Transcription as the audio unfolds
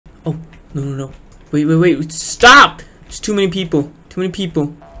No, no, no. Wait, wait, wait. Stop! There's too many people. Too many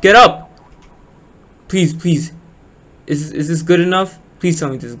people. Get up! Please, please. Is this good enough? Please tell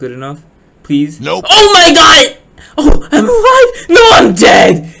me this is good enough. Please. Nope. Oh my god! Oh, I'm alive! No, I'm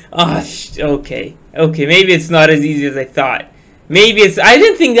dead! Ah, okay. Okay, maybe it's not as easy as I thought. Maybe it's... I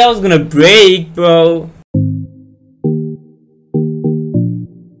didn't think that was gonna break, bro.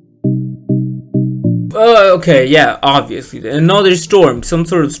 Okay, yeah, obviously. Another storm. Some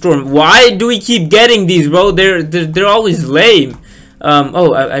sort of storm. Why do we keep getting these, bro? They're always lame.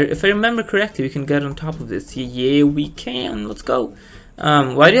 If I remember correctly, we can get on top of this. Yeah, we can. Let's go.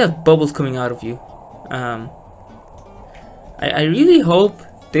 Why do you have bubbles coming out of you? I really hope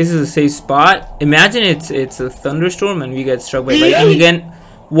this is a safe spot. Imagine it's a thunderstorm and we get struck by lightning again.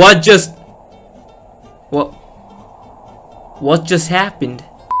 What just happened?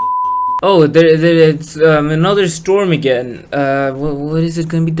 Oh, it's another storm again. What is it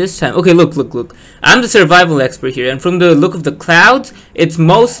gonna be this time? Okay, look. I'm the survival expert here, and from the look of the clouds, it's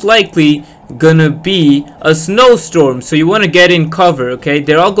most likely gonna be a snowstorm. So you want to get in cover, okay?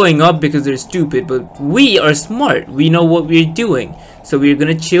 They're all going up because they're stupid, but we are smart. We know what we're doing, so we're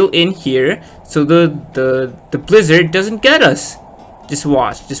gonna chill in here so the blizzard doesn't get us. Just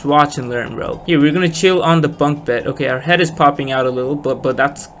watch and learn, bro. Here, we're gonna chill on the bunk bed. Okay, our head is popping out a little, but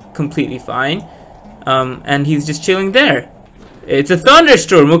that's completely fine. And he's just chilling there. It's a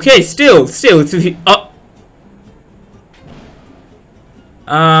thunderstorm. Okay, still it's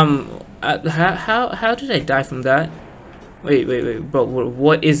how did I die from that? Wait, bro,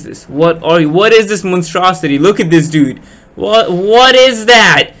 what is this? What is this monstrosity? Look at this dude. What is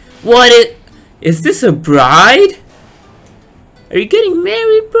that? Is this a bride? Are you getting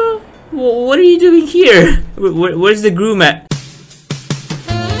married, bro? What are you doing here? Where's the groom at?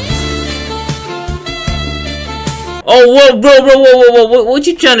 Oh, whoa, bro, what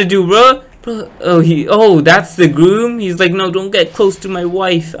you trying to do, bro? Oh, that's the groom? He's like, no, don't get close to my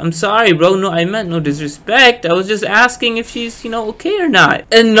wife. I'm sorry, bro. No, I meant no disrespect. I was just asking if she's, okay or not.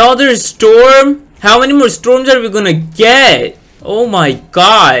 Another storm? How many more storms are we gonna get? Oh my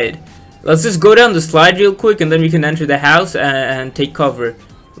god. Let's just go down the slide real quick and then we can enter the house and take cover.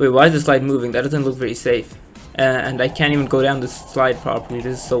 Wait, why is the slide moving? That doesn't look very safe. And I can't even go down the slide properly.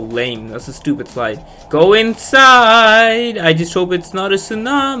 This is so lame. That's a stupid slide. Go inside. I just hope it's not a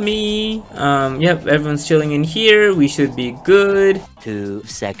tsunami. Yep, everyone's chilling in here. We should be good. 2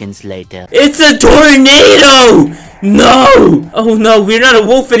 seconds later. It's a tornado! No! Oh no, we're not a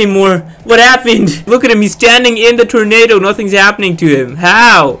wolf anymore. What happened? Look at him. He's standing in the tornado. Nothing's happening to him.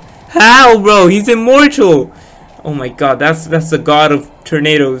 How? How, bro? He's immortal. Oh my god, that's the god of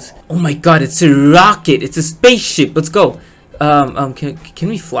tornadoes. Oh my god, it's a rocket. It's a spaceship. Let's go. Can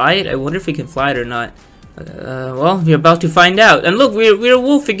we fly it? I wonder if we can fly it or not. Well, we're about to find out. And look, we're a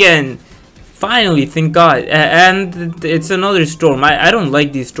wolf again. Finally, thank god. And it's another storm. I don't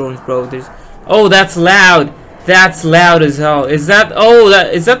like these storms, bro. Oh, that's loud. That's loud as hell. Is that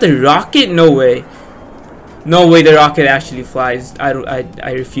the rocket? No way. No way the rocket actually flies.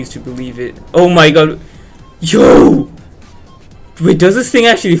 I refuse to believe it. Oh my god. Yo! Wait, does this thing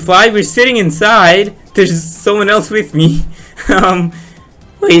actually fly? We're sitting inside. There's someone else with me.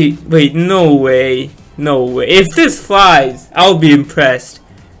 Wait, no way. No way. If this flies, I'll be impressed.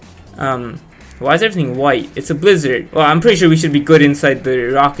 Why is everything white? It's a blizzard. Well, I'm pretty sure we should be good inside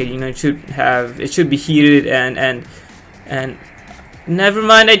the rocket. It should be heated and never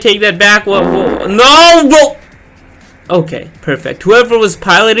mind, I take that back. No, bro! Okay, perfect. Whoever was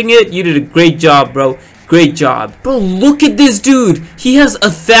piloting it, you did a great job, bro. Great job. Bro, look at this dude. He has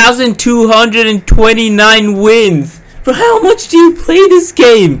 1,229 wins. Bro, how much do you play this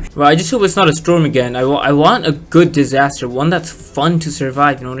game? Well, I just hope it's not a storm again. I want a good disaster. One that's fun to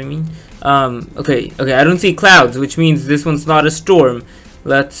survive, you know what I mean? Okay, I don't see clouds, which means this one's not a storm.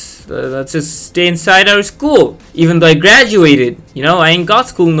 Let's just stay inside our school. Even though I graduated. I ain't got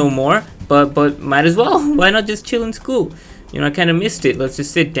school no more. But might as well. Why not just chill in school? I kind of missed it. Let's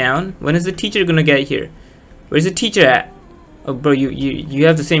just sit down. When is the teacher gonna get here? Where's the teacher at? Oh, bro, you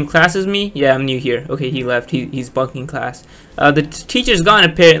have the same class as me? Yeah, I'm new here. Okay, he left. He's bunking class. The teacher's gone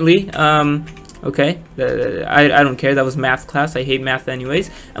apparently. Okay. I don't care. That was math class. I hate math anyways.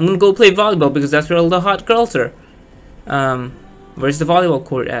 I'm gonna go play volleyball because that's where all the hot girls are. Where's the volleyball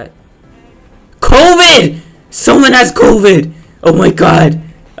court at? COVID! Someone has COVID! Oh my god.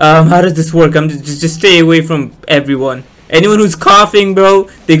 How does this work? I'm just stay away from everyone. Anyone who's coughing, bro,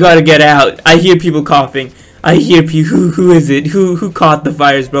 they gotta get out. I hear people coughing. I hear people. Who is it? Who caught the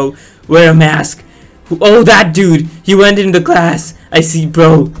virus, bro? Wear a mask. Oh, that dude. He went into the class. I see,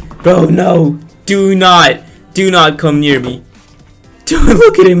 bro. Bro, no. Do not come near me.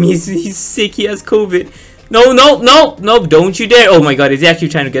 Look at him. He's sick. He has COVID. No, no, no, no. Don't you dare. Oh my god. Is he actually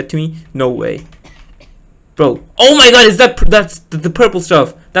trying to get to me? No way. Bro. Oh my god. That's the purple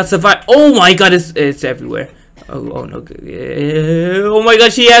stuff. That's the vibe. Oh my god. It's everywhere. Oh no. Oh my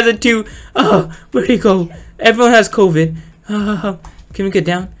god. She has it too. Oh, where'd he go? Everyone has COVID. Can we get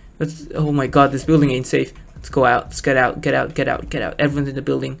down? Oh my god. This building ain't safe. Let's go out. Let's get out. Get out. Get out. Get out. Everyone's in the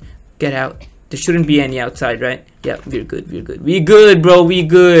building. Get out. There shouldn't be any outside, right? Yeah, we're good. We're good. We good, bro. We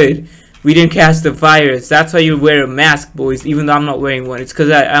good. We didn't catch the virus. That's why you wear a mask, boys. Even though I'm not wearing one, it's because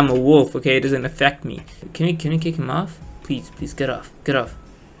I'm a wolf. Okay, it doesn't affect me. Can we kick him off? Please, please get off. Get off.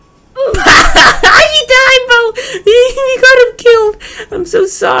 He died, bro. We got him killed. I'm so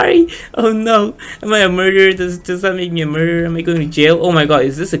sorry. Oh no. Am I a murderer? Does that make me a murderer? Am I going to jail? Oh my god.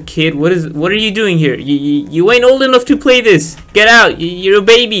 Is this a kid? What are you doing here? You ain't old enough to play this. Get out. You're a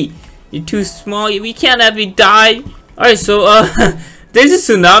baby. You're too small. We can't have you die. Alright, so there's a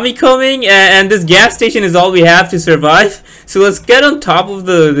tsunami coming, and this gas station is all we have to survive. So let's get on top of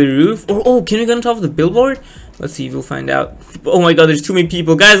the roof. Oh, can we get on top of the billboard? Let's see if we'll find out. Oh my god, there's too many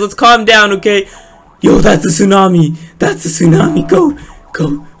people. Guys, let's calm down, okay? Yo, that's a tsunami. That's a tsunami. Go.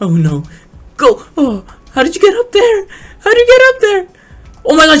 Go. Oh no. Go. Oh, how did you get up there? How did you get up there?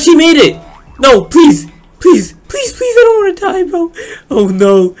 Oh my god, she made it. No, please. Please. Please, please, I don't want to die, bro. Oh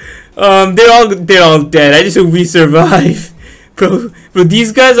no. They're all dead. I just hope we survive. Bro,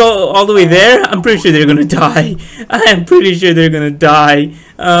 these guys all the way there, I'm pretty sure they're gonna die. I am pretty sure they're gonna die.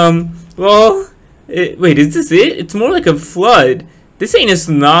 Well, wait, is this it? It's more like a flood. This ain't a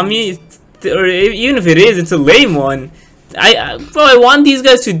tsunami, or even if it is, it's a lame one. Bro, I want these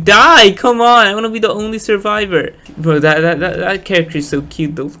guys to die. Come on, I want to be the only survivor. Bro, that character is so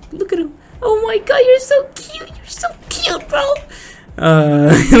cute though. Look at him. Oh my god, you're so cute. You're so cute, bro.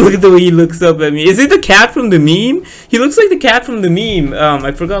 Look at the way he looks up at me. Is it the cat from the meme? He looks like the cat from the meme.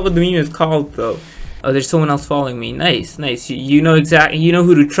 I forgot what the meme is called though. Oh, there's someone else following me. Nice, nice. You know exactly. You know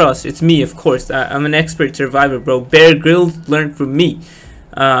who to trust. It's me, of course. I'm an expert survivor, bro. Bear Grylls learned from me.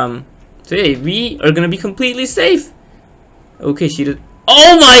 So hey, we are gonna be completely safe. Okay, she did.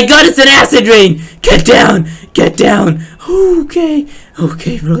 Oh my god, it's an acid rain! Get down! Get down! Okay.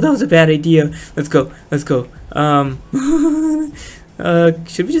 Okay, bro, that was a bad idea. Let's go. Let's go.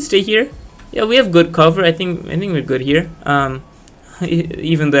 Should we just stay here? Yeah, we have good cover. I think we're good here.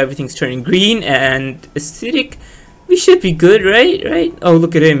 Even though everything's turning green and acidic, we should be good, right? Right? Oh,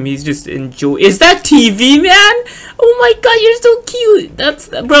 look at him. He's just enjoying. Is that TV, man? Oh my god, you're so cute. That's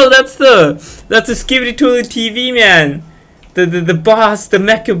the Skibidi Toilet TV, man. The boss, the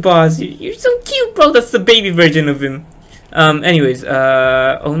mecha boss. You're so cute, bro. That's the baby version of him. Anyways,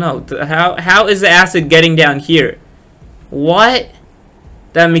 oh no. How is the acid getting down here? What?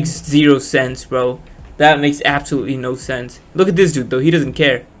 That makes zero sense, bro. That makes absolutely no sense. Look at this dude, though. He doesn't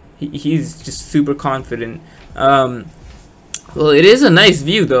care. He's just super confident. Well, it is a nice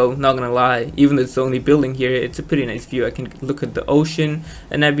view, though. Not gonna lie. Even though it's the only building here, it's a pretty nice view. I can look at the ocean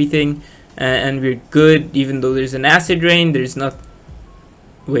and everything. And we're good, even though there's an acid rain. There's not.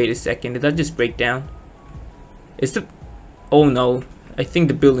 Wait a second. Did that just break down? Is the. Oh no. I think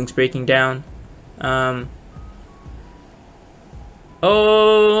the building's breaking down.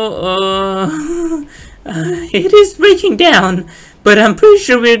 It is breaking down, but I'm pretty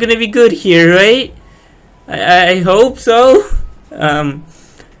sure we're gonna be good here, right? I hope so. I'm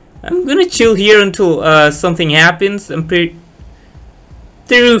gonna chill here until something happens. The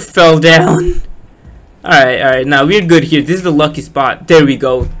roof fell down. Alright, now we're good here. This is the lucky spot. There we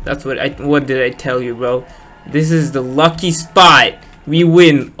go. That's what did I tell you, bro? This is the lucky spot. We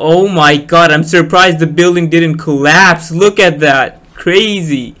win. Oh my god, I'm surprised the building didn't collapse. Look at that.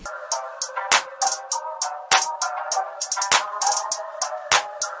 Crazy.